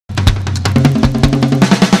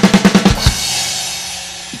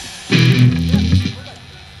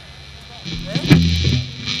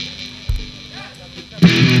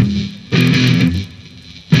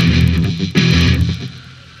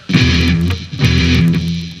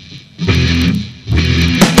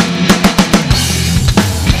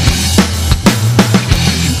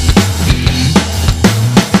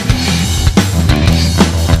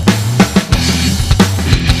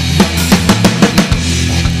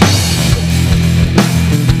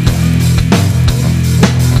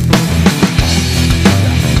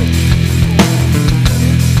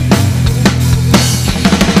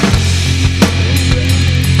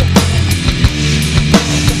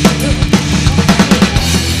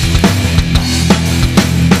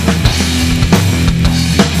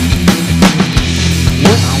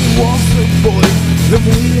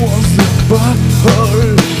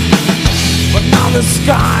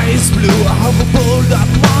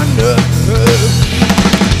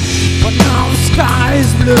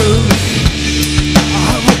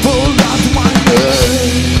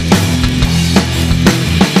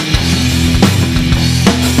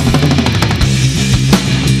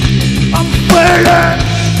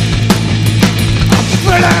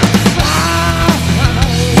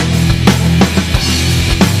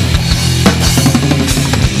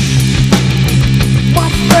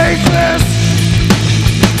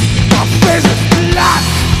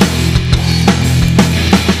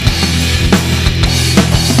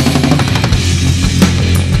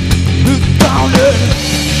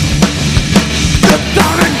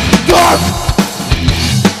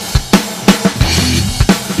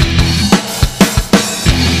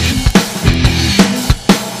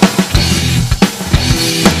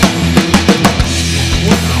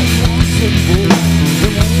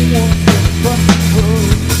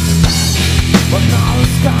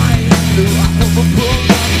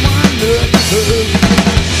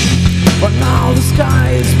but now the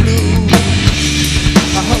sky is blue.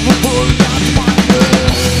 I have a bullet at my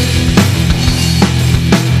head.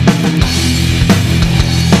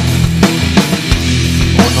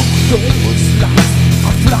 When October was last,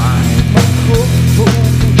 I'm flying back home.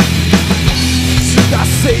 Should I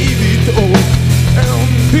save it all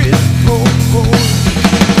and hit home?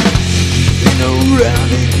 In a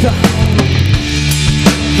rally town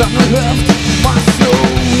that left my soul.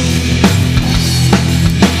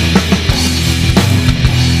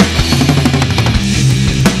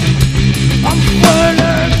 I'm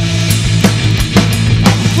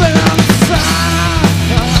feeling sad.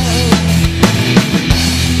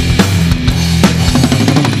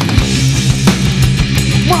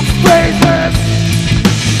 My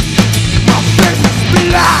face is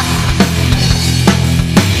black.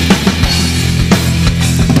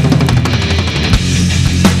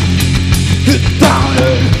 Look down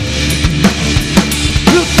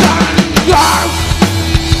dark.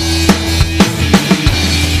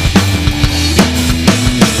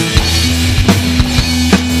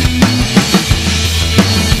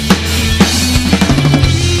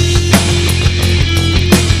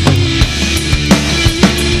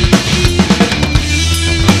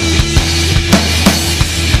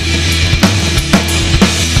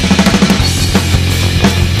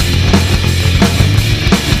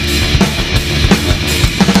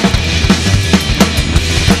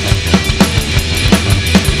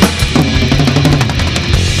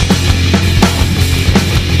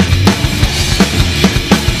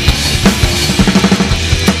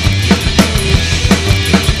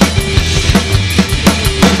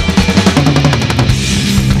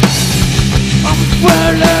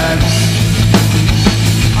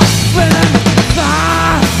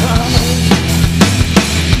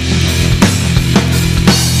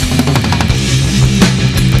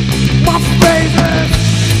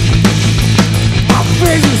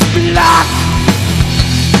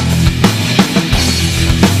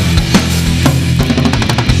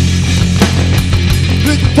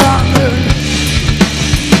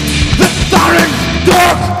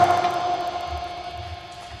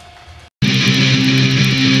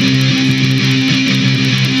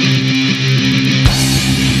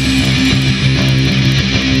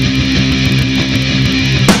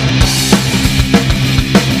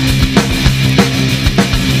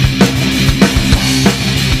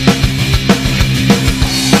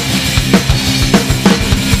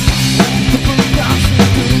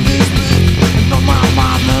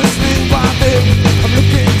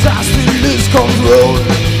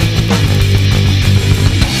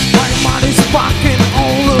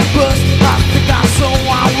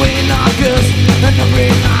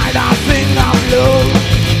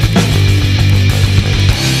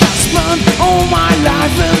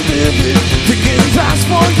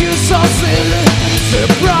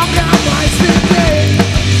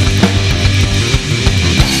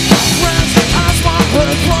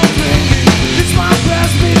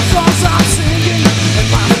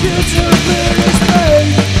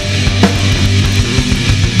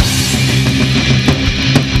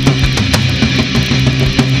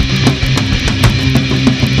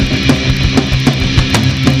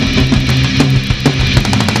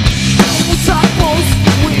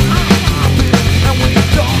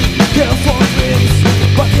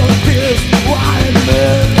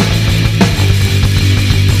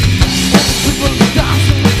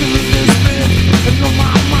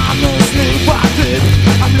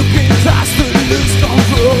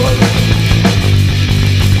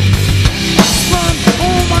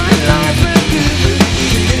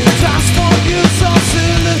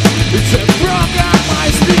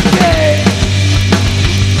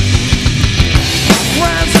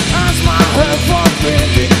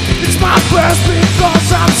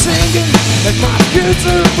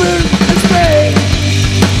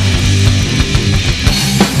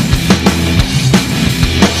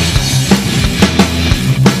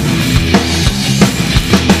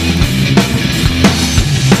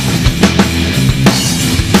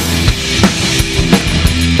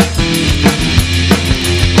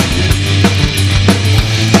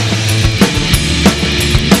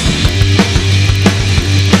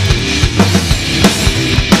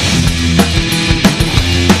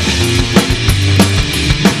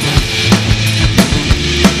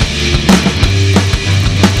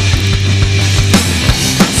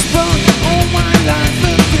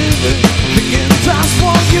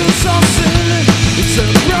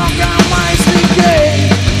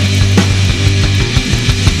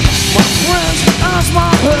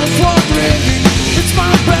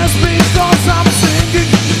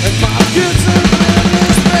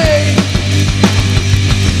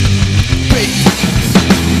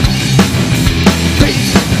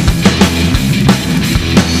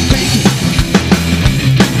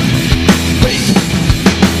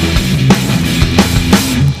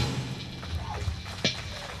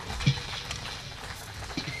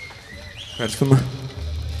 Ευχαριστούμε.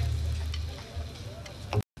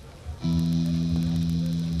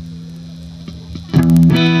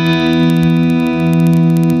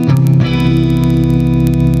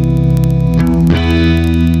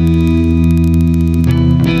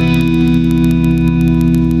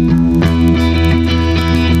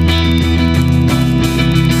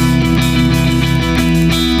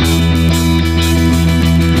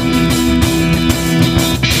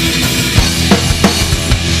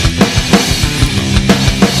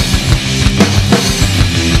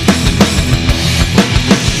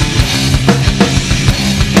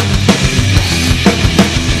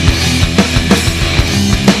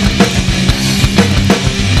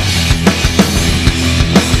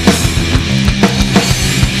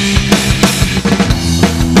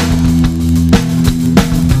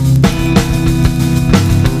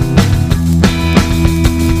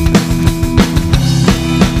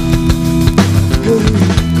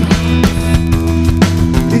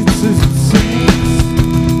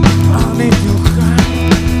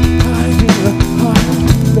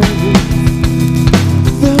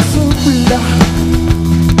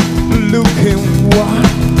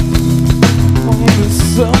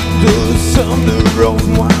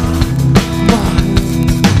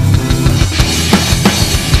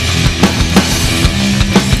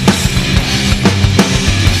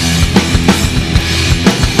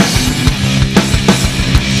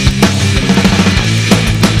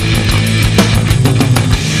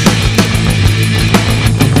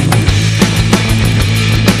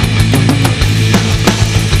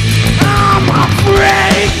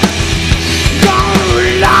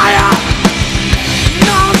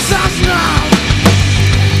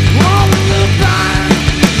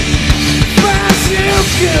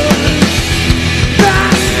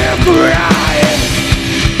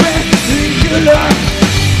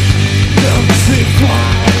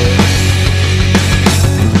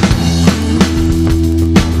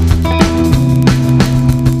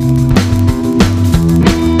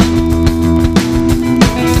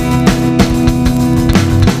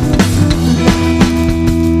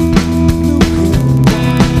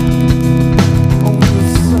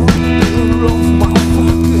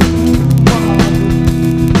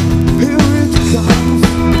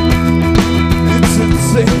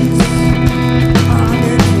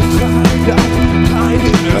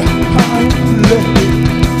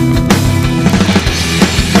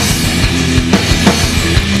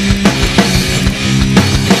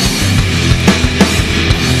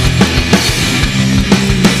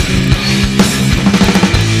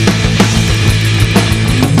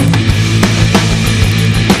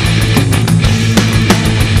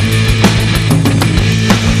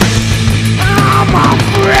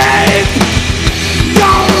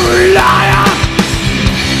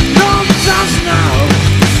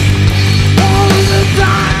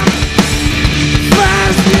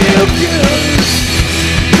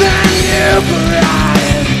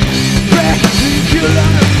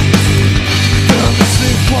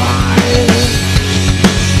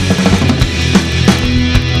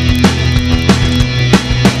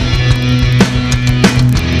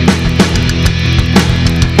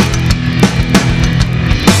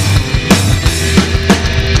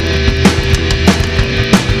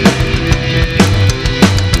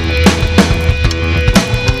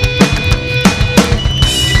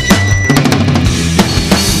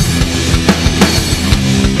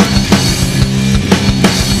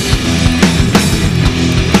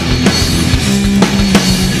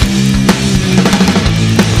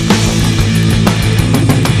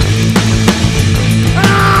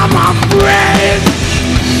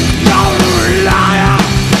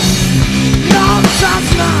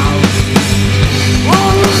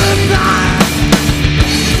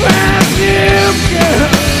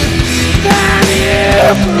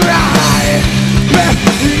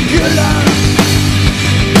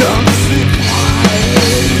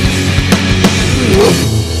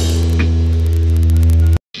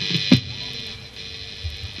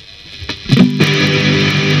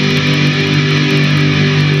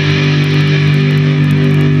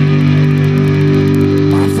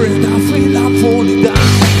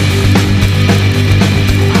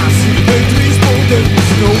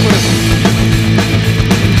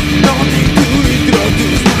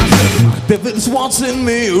 Devil's watching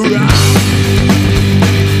me around.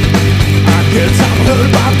 I guess I'm hurt,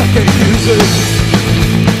 but I can't use it.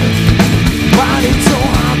 But it's so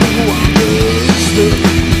hard to understand.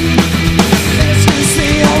 Let's just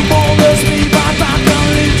see how bothers me, but I can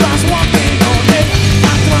live just walking on it.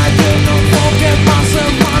 I try to not forget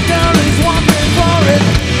myself, my girl is wanting for it.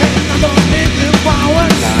 And I don't need the power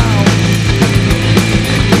now.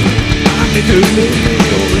 I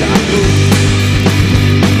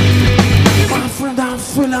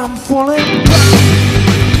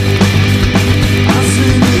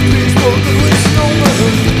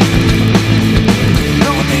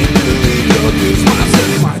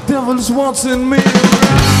world's watching me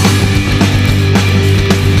around.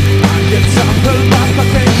 I get something but I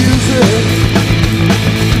can't use it.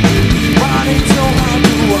 But it's so hard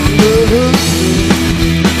to understand.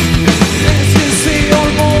 As you see,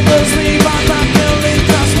 all mothers me, but I'm really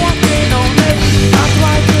just walking on it. I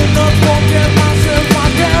try to not forget myself, my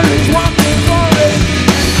girl is walking for it.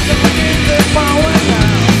 And don't give the power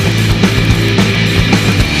now.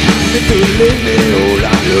 I need to leave me all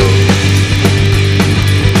alone.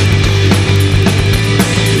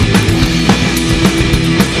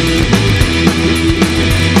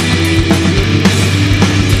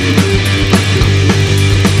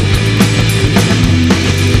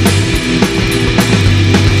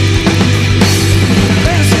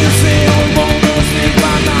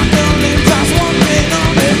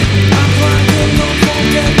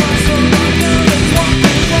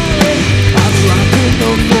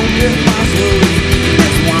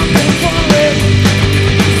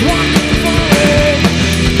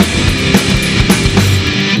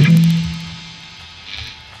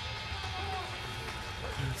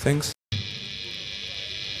 Thanks.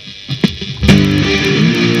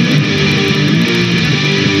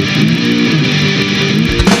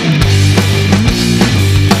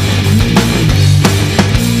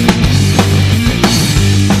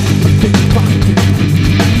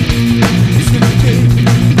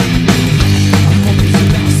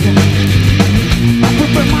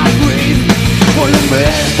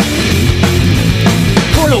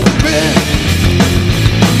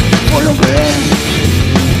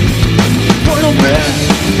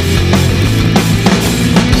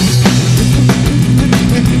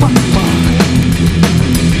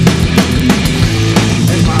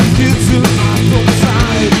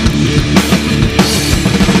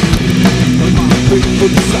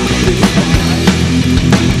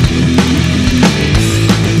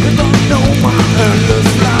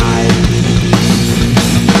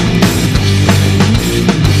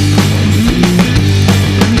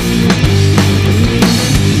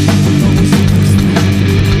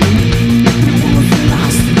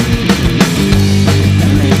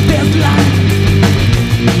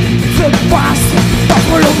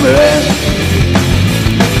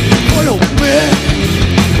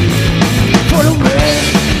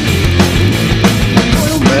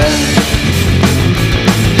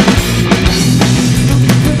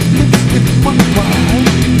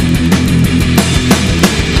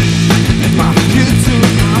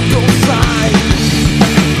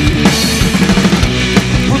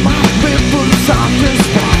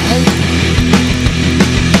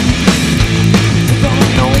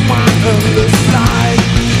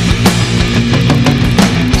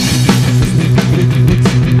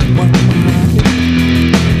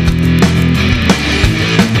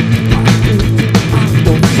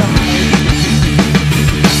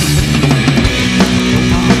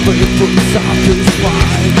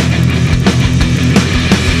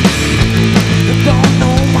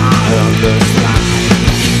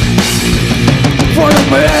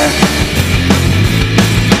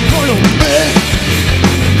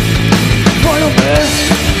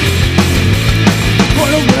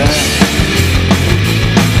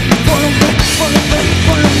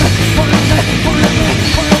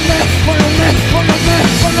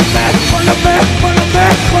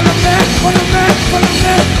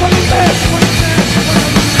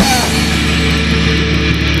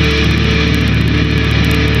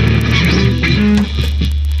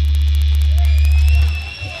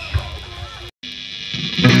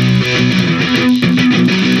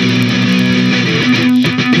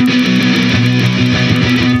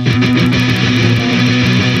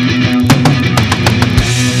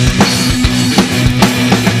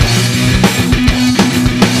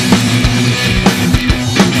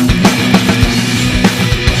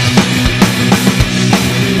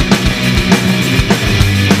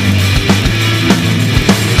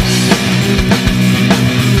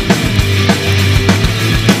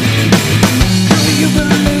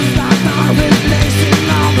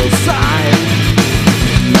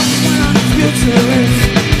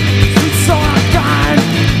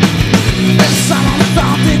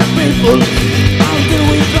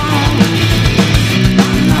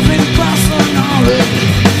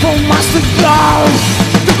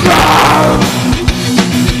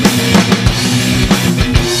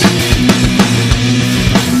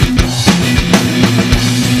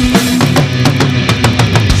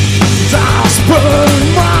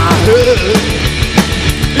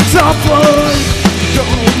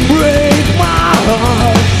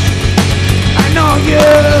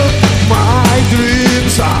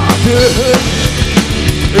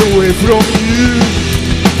 Away from you,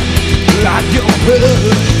 like your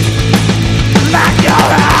bird. like your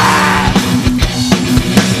heart.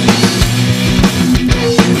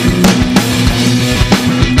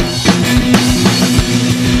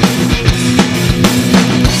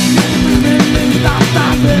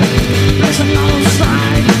 There's another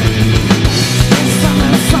side.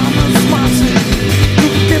 Summer's mercy. You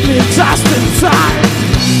give me just in time.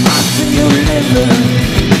 I see you living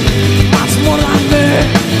much more like me.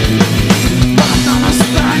 But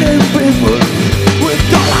understanding people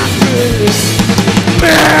with all like this.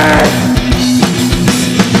 Me.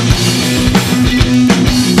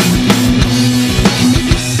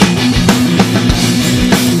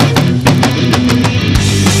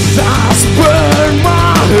 That's burn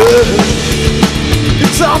my head.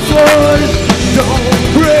 It's awful. Don't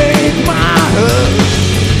break my heart.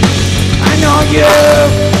 I know you.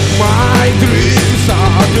 My dreams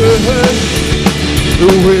are dead.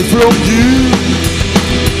 Away from you.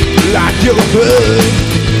 Like your head.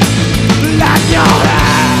 Like your head.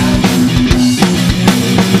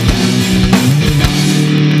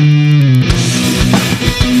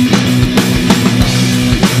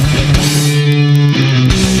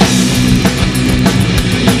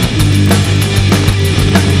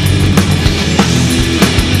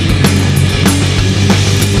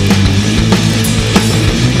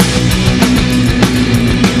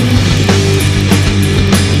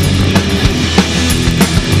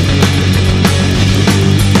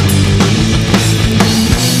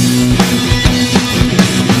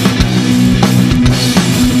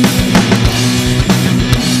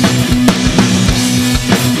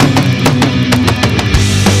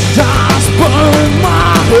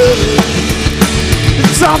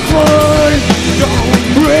 Suffer, don't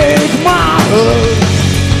break my heart.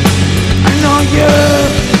 I know you,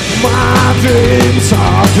 my dreams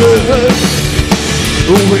are dead.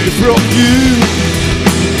 Away from you,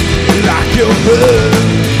 like your head.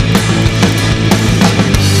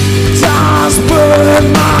 Just burn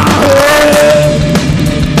my head.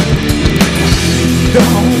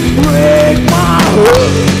 Don't break my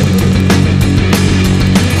heart.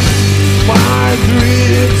 My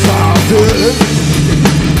dreams are dead.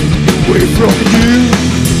 Away from you,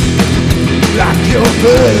 like your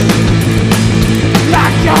head,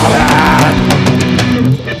 like your head.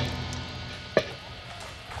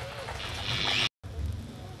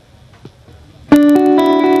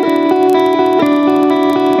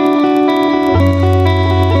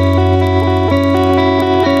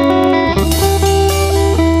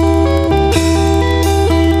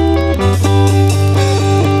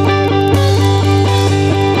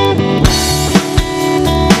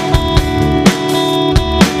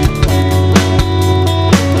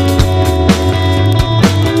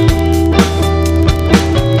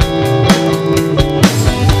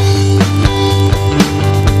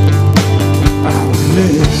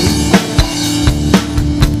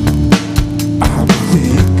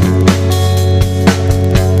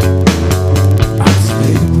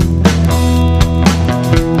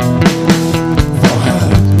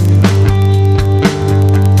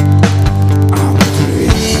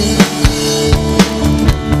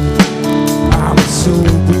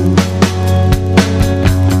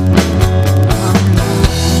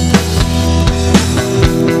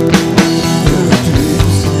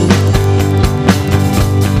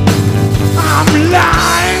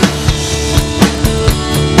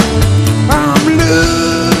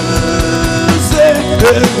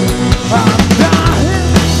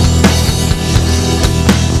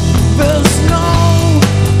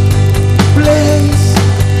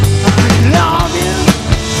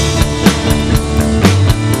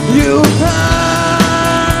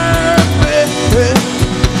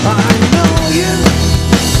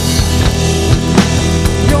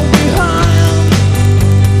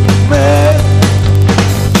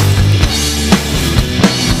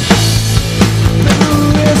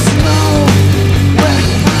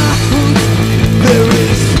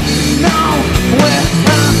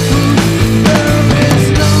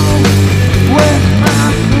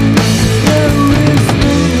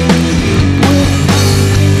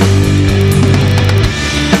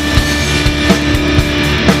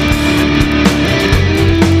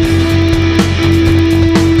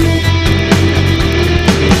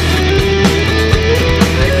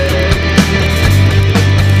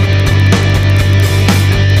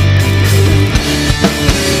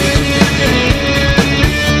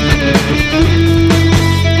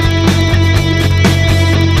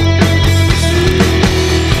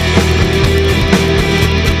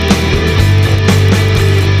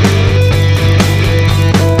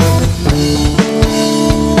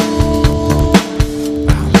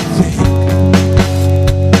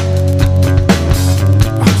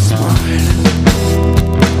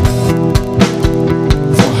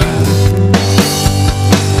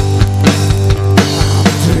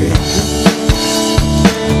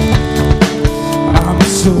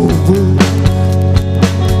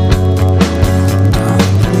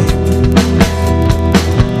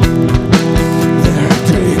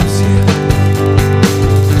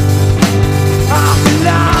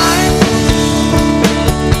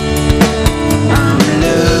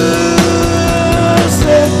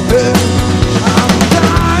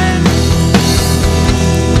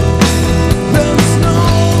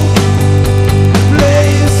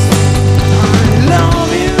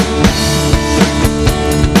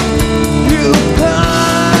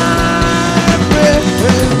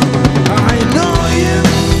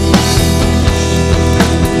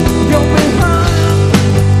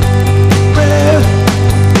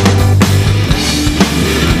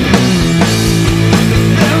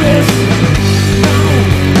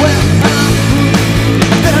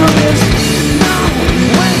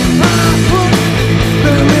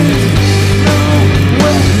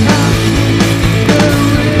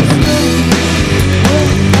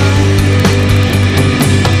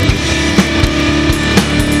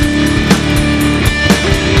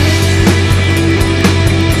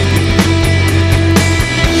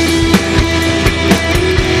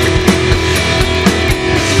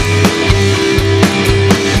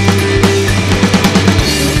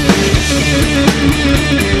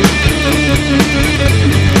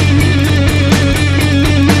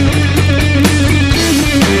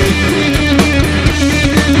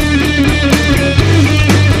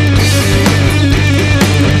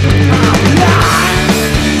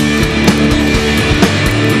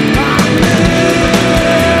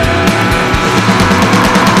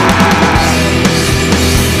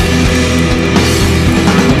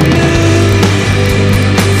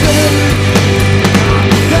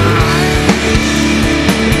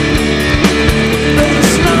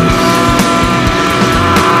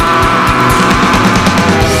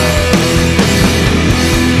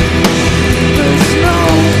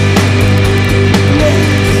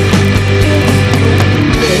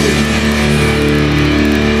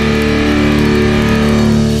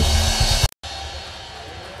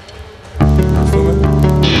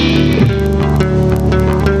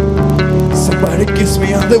 Nobody gives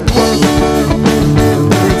me on the world.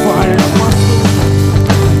 Fire on my soul.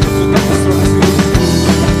 So that's what I feel.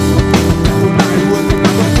 When I was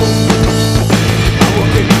another fool, I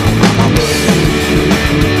walk it out on my way.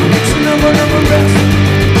 So never rest.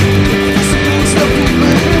 It's a good stuff to me.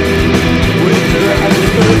 When your eyes is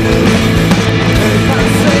burning, and I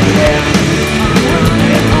say yeah, I'm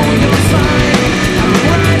running on your side. I'm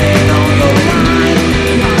riding on your line.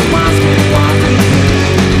 I'm asking what to do.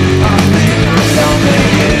 I think I'm loving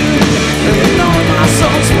you. And all my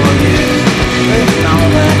songs for you. And all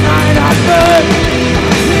the night I burn,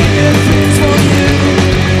 I'm singing things for you.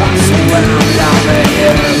 I swear I'm loving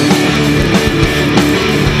you.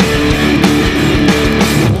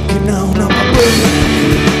 Walking down on my bird.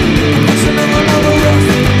 It's another rush.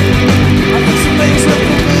 I think some things look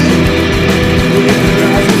for me. When your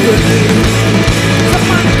eyes are burning.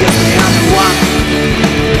 Somebody gives me on the one.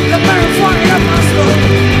 The very fire of my soul.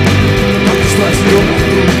 I'm just watching you on the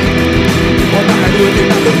road. All night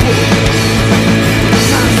looking at the pool.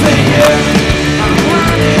 I say yeah, I'm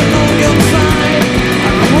running on your side.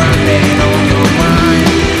 I'm running on your mind.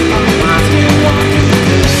 I'm asking what to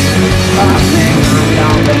do. I think I'm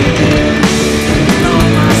loving you. And all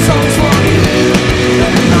my songs for you.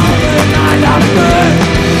 And all the night I burn,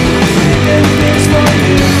 I'm singing things for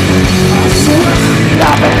you. I swear I'm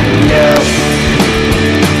loving you.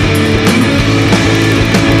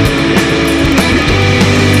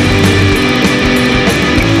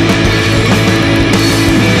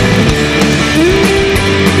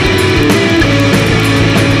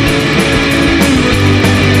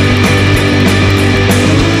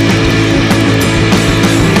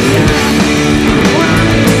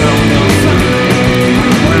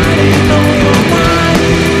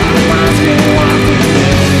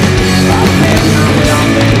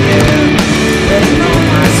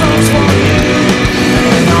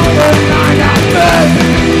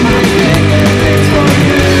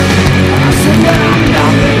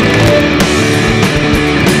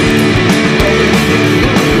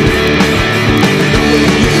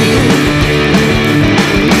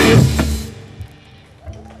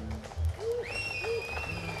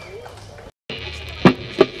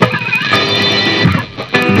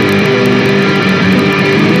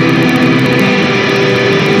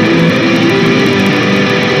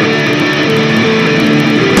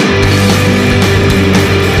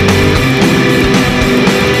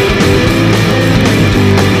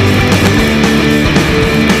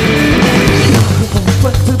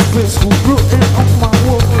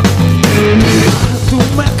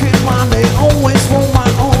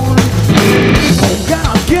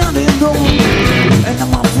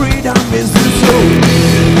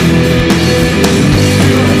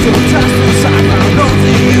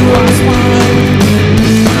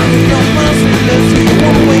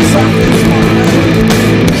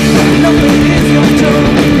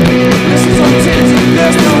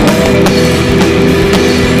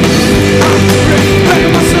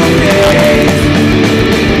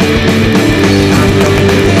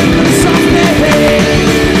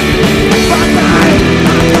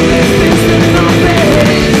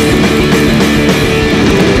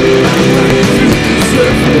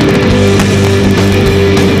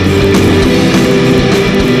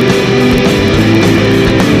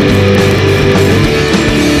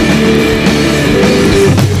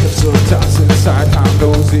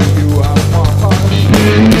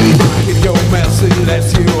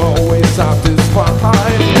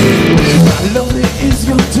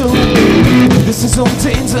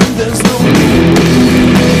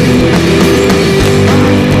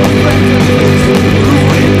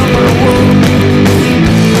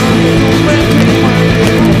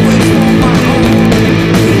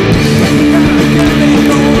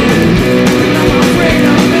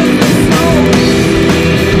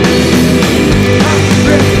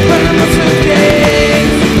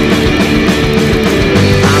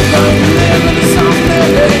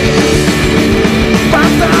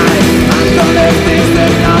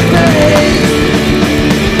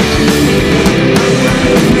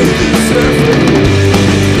 Surface.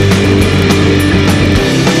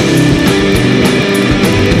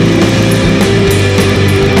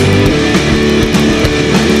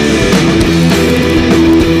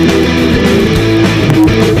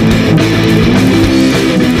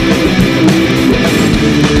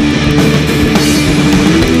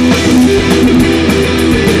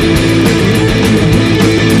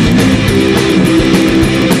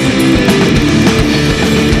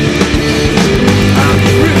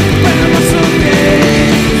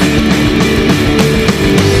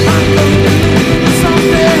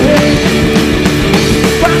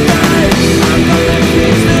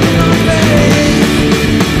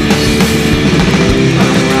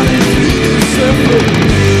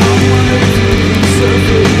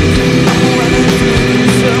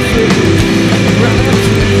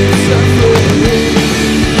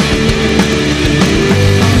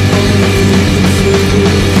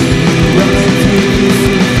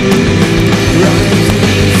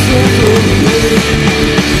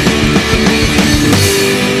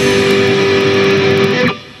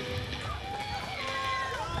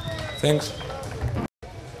 Thanks.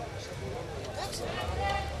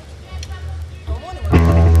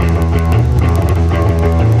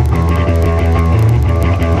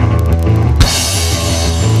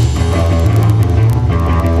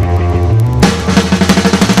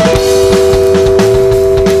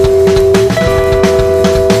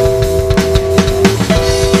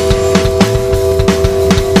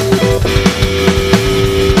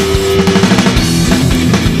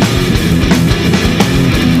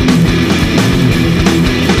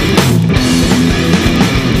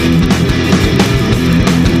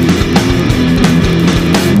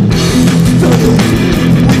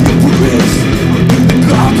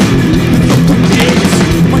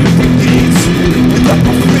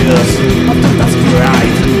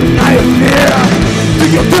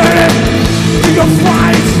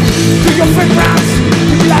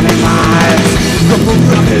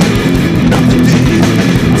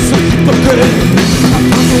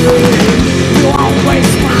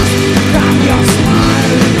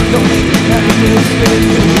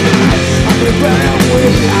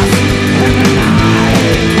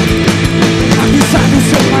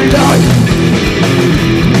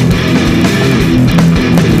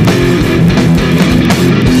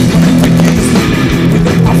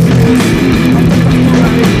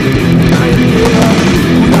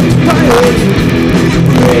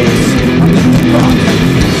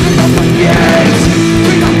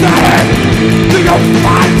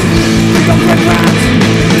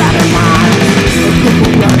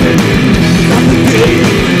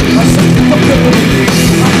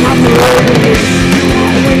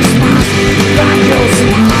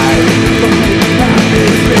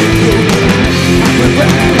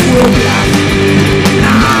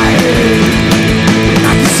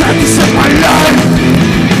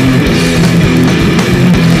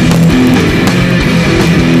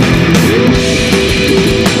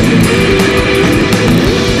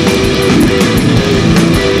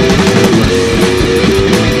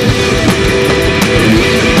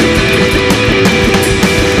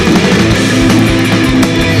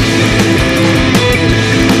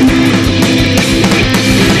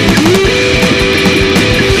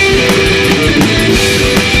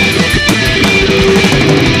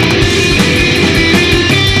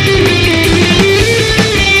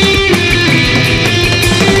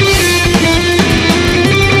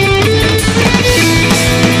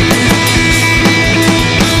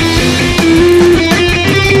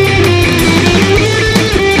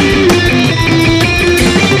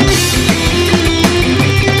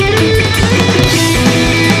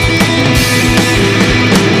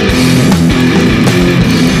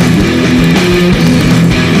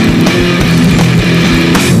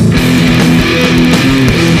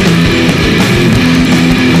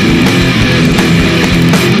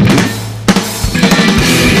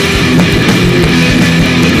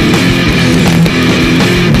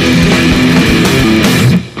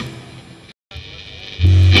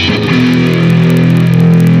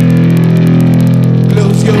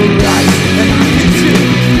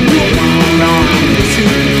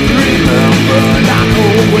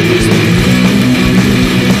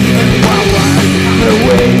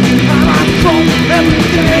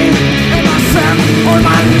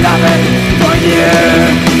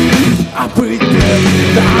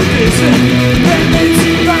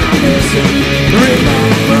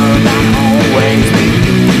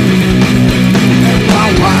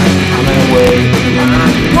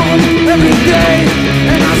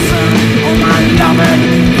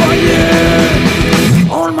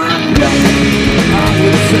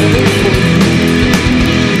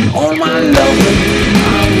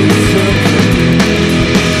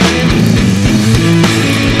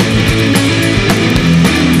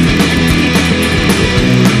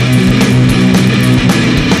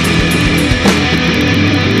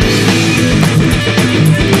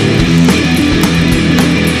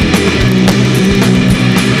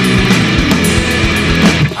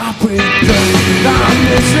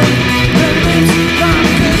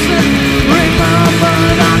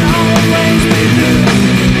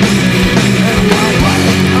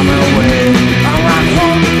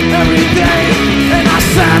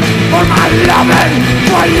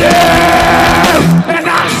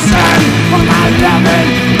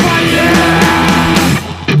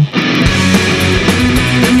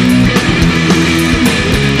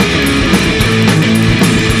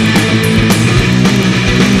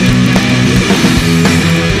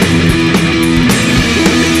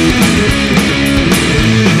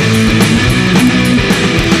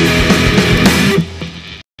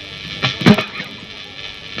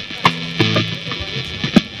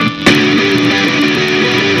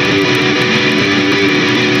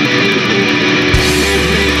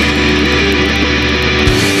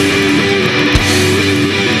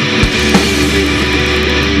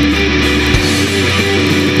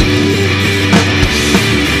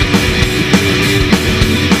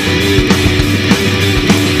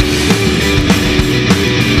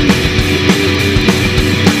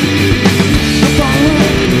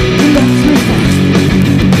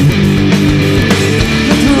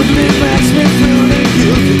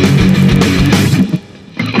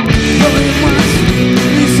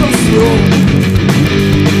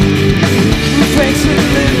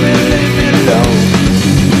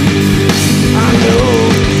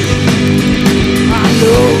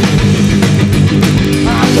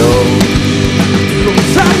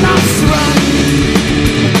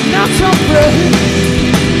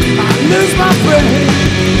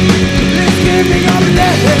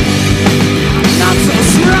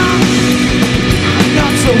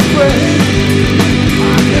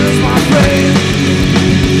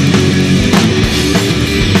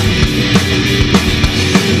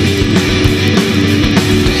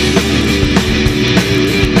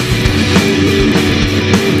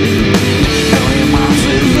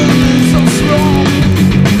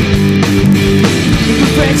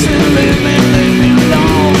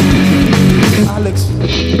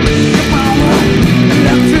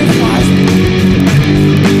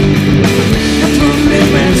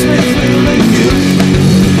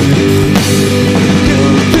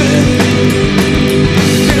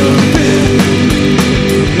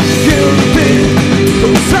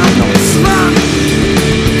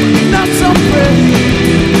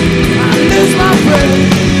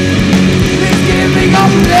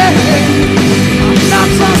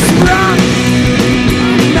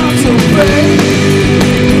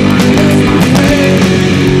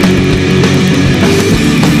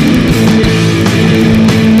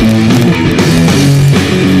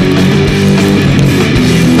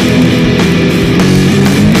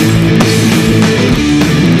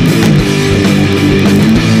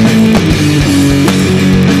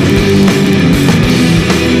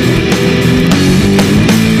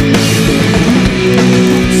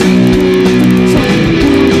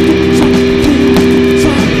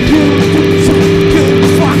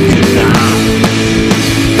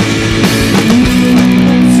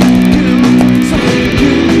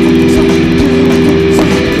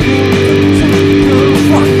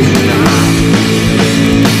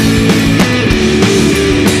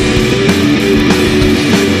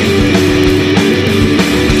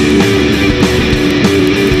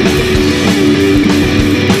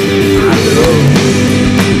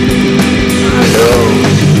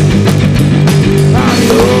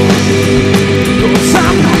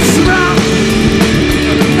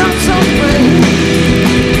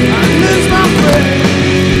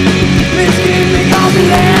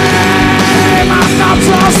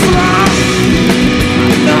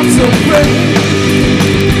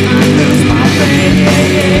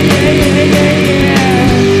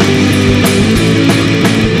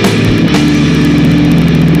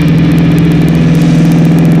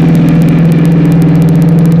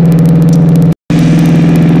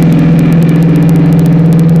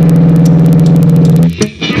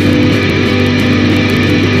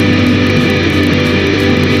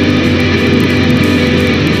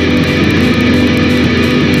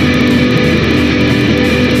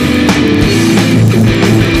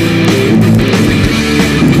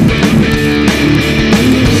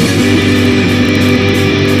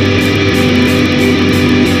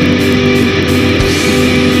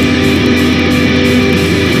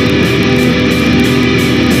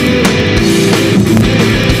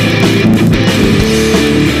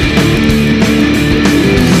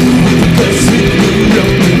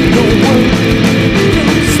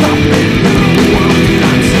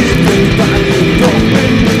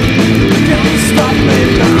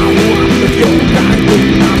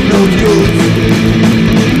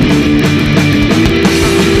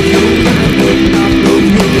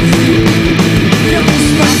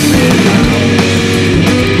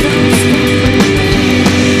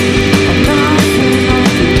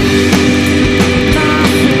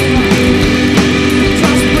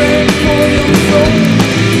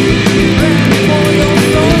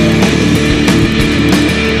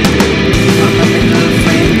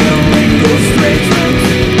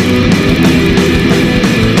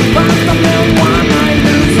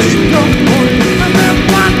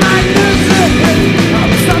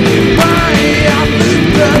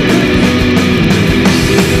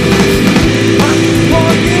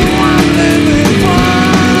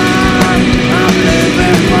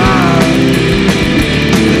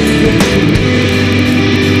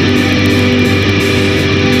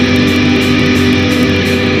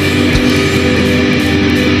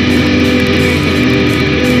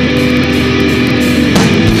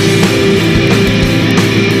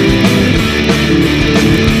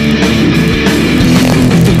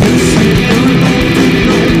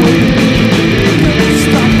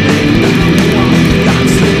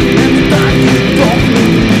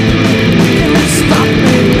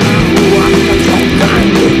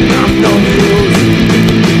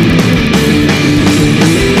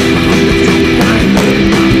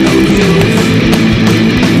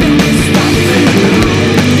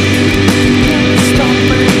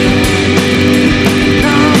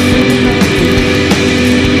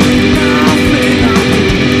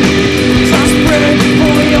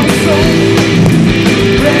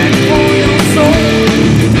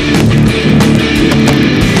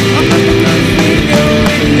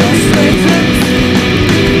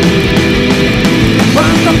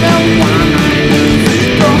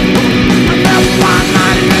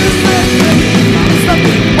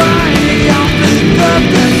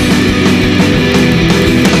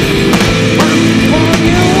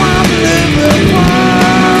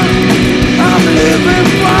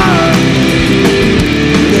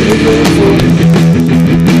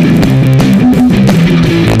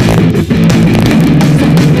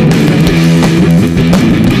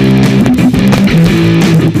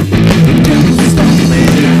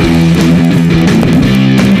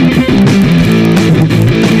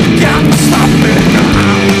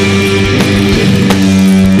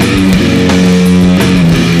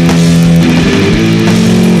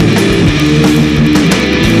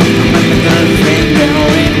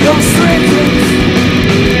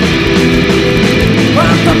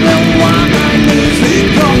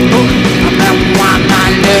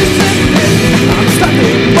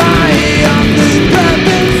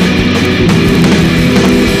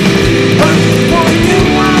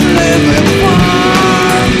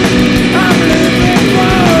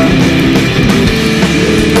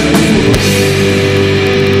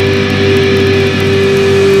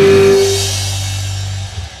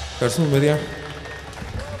 Ευχαριστούμε, παιδιά.